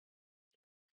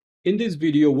In this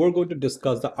video, we're going to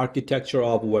discuss the architecture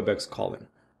of WebEx calling.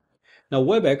 Now,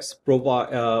 we're going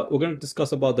to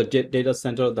discuss about the data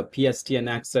center, the PSTN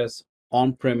access,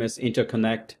 on-premise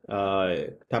interconnect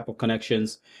type of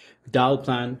connections, dial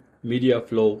plan, media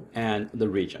flow, and the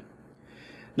region.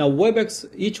 Now,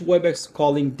 each WebEx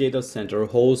calling data center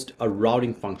hosts a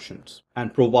routing functions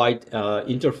and provide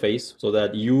interface so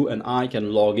that you and I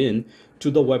can log in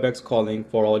to the WebEx calling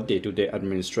for our day-to-day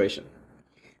administration.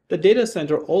 The data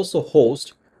center also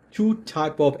hosts two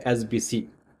type of SBC.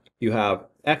 You have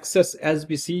access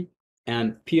SBC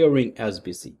and peering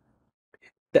SBC.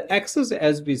 The access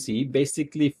SBC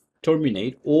basically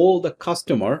terminate all the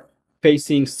customer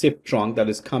facing SIP trunk that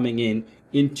is coming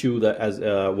into the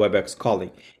WebEx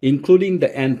calling, including the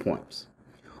endpoints.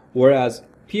 Whereas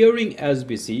peering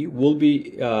SBC will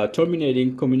be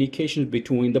terminating communications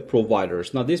between the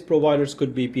providers. Now, these providers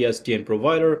could be PSTN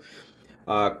provider,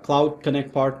 Cloud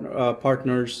Connect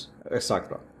partners,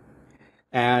 etc.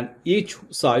 And each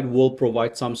side will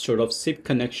provide some sort of SIP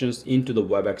connections into the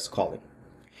WebEx calling.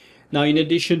 Now, in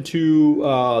addition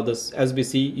to this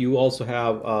SBC, you also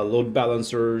have load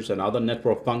balancers and other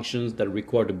network functions that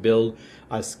require to build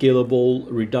a scalable,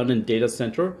 redundant data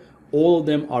center. All of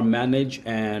them are managed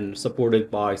and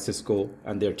supported by Cisco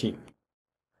and their team.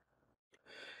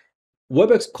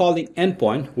 WebEx calling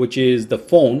endpoint, which is the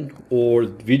phone or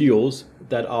videos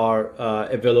that are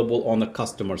available on the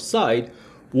customer side,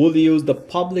 will use the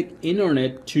public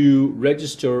internet to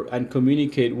register and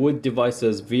communicate with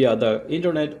devices via the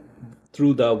internet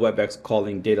through the WebEx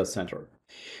calling data center.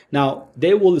 Now,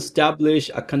 they will establish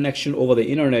a connection over the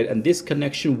internet, and this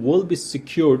connection will be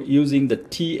secured using the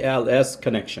TLS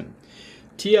connection.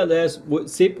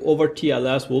 SIP over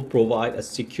TLS will provide a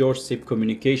secure SIP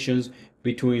communications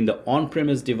between the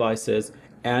on-premise devices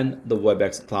and the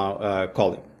WebEx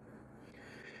calling.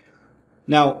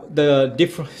 Now, the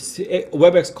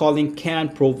WebEx calling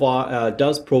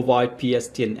does provide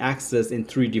PSTN access in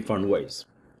three different ways.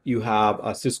 You have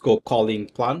a Cisco calling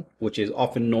plan, which is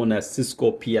often known as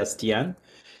Cisco PSTN.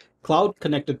 Cloud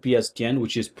connected PSTN,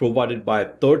 which is provided by a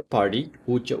third party,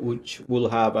 which will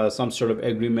have some sort of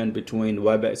agreement between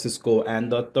Cisco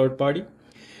and the third party.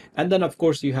 And then, of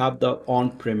course, you have the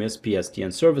on-premise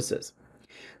PSTN services.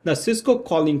 Now, Cisco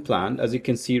calling plan, as you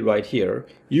can see right here,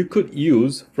 you could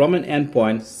use from an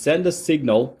endpoint, send a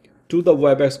signal to the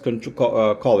WebEx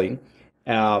calling.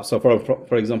 So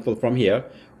for example, from here,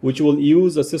 which will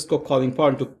use a Cisco calling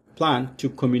plan to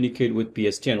communicate with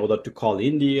PSTN, whether to call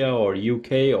India or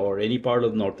UK or any part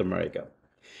of North America.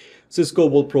 Cisco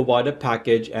will provide a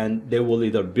package, and they will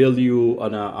either bill you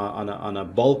on a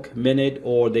bulk minute,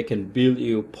 or they can bill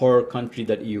you per country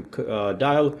that you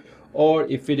dial. Or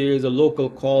if it is a local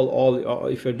call, or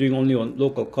if you're doing only on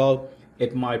local call,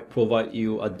 it might provide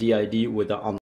you a DID with a